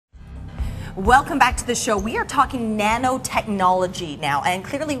Welcome back to the show. We are talking nanotechnology now, and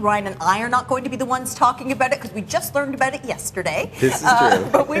clearly Ryan and I are not going to be the ones talking about it because we just learned about it yesterday. This is true.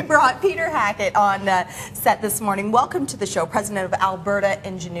 But we brought Peter Hackett on set this morning. Welcome to the show, President of Alberta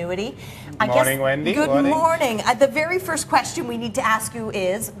Ingenuity. Good morning, Wendy. Good morning. The very first question we need to ask you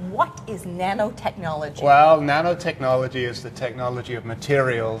is, what is nanotechnology? Well, nanotechnology is the technology of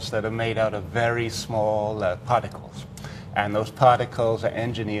materials that are made out of very small particles. And those particles are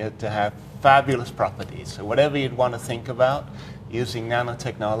engineered to have fabulous properties. So whatever you'd want to think about, using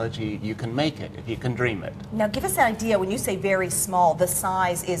nanotechnology, you can make it if you can dream it. Now give us an idea, when you say very small, the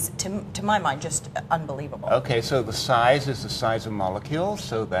size is, to my mind, just unbelievable. Okay, so the size is the size of molecules,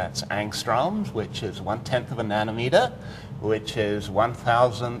 so that's angstroms, which is 1/10 of a nanometer, which is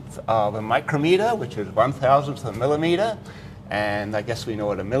 1,000th of a micrometer, which is 1,000th of a millimeter. And I guess we know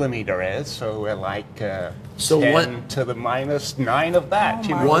what a millimeter is, so we're like 10 to the -9 of that.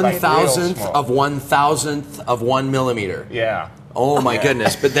 Oh, 1,000th of 1,000th of 1 millimeter. Yeah. Oh my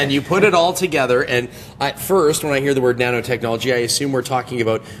goodness. But then you put it all together, and at first, when I hear the word nanotechnology, I assume we're talking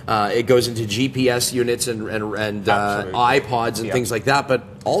about it goes into GPS units and iPods and things like that. But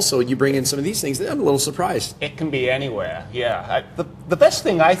also, you bring in some of these things. I'm a little surprised. It can be anywhere, yeah. The best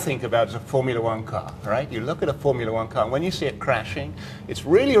thing I think about is a Formula One car, right? You look at a Formula One car, and when you see it crashing, it's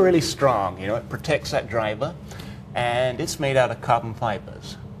really, really strong. You know, it protects that driver, and it's made out of carbon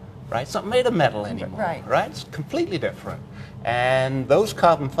fibers, right? It's not made of metal anymore, right? It's completely different. And those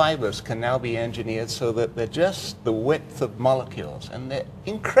carbon fibers can now be engineered so that they're just the width of molecules, and they're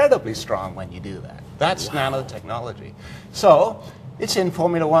incredibly strong when you do that. That's nanotechnology. So it's in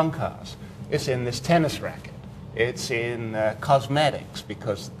Formula One cars. It's in this tennis racket. It's in cosmetics,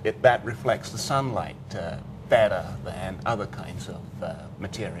 because that reflects the sunlight better than other kinds of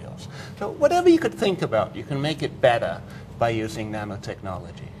materials. So whatever you could think about, you can make it better by using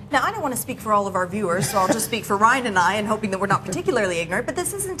nanotechnology. Now, I don't want to speak for all of our viewers, so I'll just speak for Ryan and I, and hoping that we're not particularly ignorant, but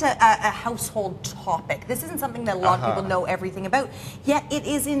this isn't a household topic. This isn't something that a lot of people know everything about, yet it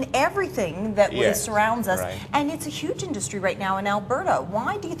is in everything that surrounds us, and it's a huge industry right now in Alberta.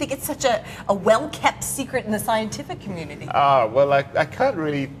 Why do you think it's such a well-kept secret in the scientific community? Well, I can't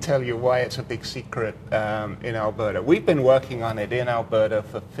really tell you why it's a big secret in Alberta. We've been working on it in Alberta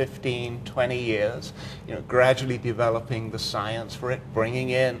for 15, 20 years, you know, gradually developing the science for it, bringing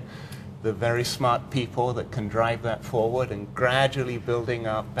in the very smart people that can drive that forward, and gradually building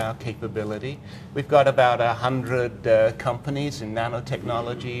up our capability. We've got about 100 companies in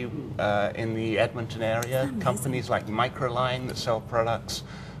nanotechnology in the Edmonton area, companies like Microline that sell products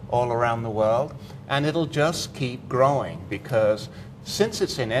all around the world, and it'll just keep growing, because since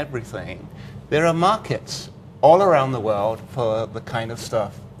it's in everything, there are markets all around the world for the kind of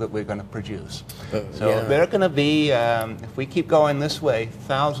stuff that we're going to produce. So there are going to be, if we keep going this way,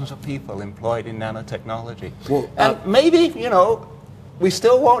 thousands of people employed in nanotechnology. Well, and maybe, you know, we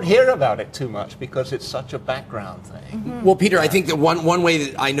still won't hear about it too much because it's such a background thing. Well, Peter, I think that one way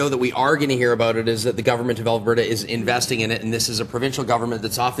that I know that we are going to hear about it is that the government of Alberta is investing in it, and this is a provincial government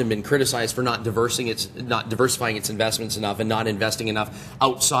that's often been criticized for not diversifying its investments enough and not investing enough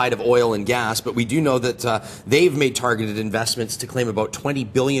outside of oil and gas. But we do know that they've made targeted investments to claim about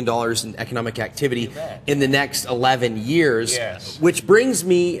 $20 billion in economic activity in the next 11 years, which brings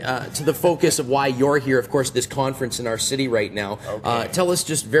me to the focus of why you're here. Of course, this conference in our city right now. Tell us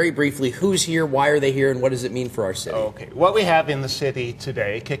just very briefly who's here, why are they here, and what does it mean for our city? Okay, what we have in the city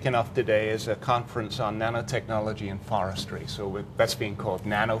today, kicking off today, is a conference on nanotechnology and forestry. So that's being called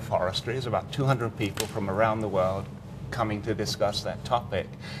nanoforestry. There's about 200 people from around the world coming to discuss that topic,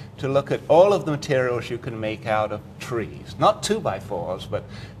 to look at all of the materials you can make out of trees. Not 2x4s, but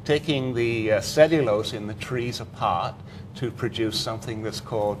taking the cellulose in the trees apart to produce something that's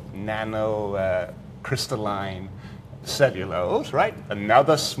called nanocrystalline cellulose, right?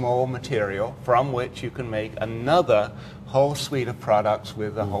 Another small material from which you can make another whole suite of products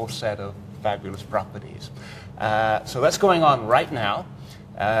with a whole set of fabulous properties. So that's going on right now.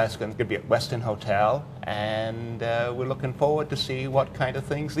 It's going to be at Westin Hotel, and we're looking forward to see what kind of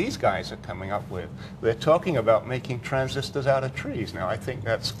things these guys are coming up with. They're talking about making transistors out of trees. Now, I think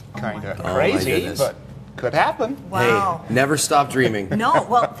that's kind of crazy, but could happen. Wow. Hey, never stop dreaming. No,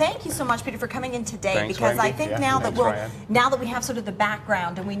 well, thank you so much, Peter, for coming in today. Because Wendy. I think now that we have sort of the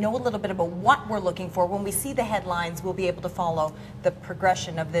background and we know a little bit about what we're looking for, when we see the headlines, we'll be able to follow the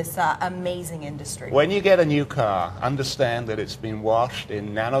progression of this amazing industry. When you get a new car, understand that it's been washed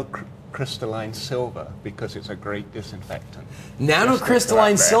in nanocrystalline silver, because it's a great disinfectant.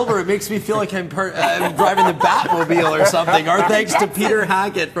 Nanocrystalline silver, it makes me feel like I'm driving the Batmobile or something. Our thanks to Peter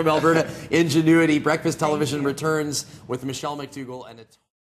Hackett from Alberta Ingenuity. Breakfast Television returns with Michelle McDougall and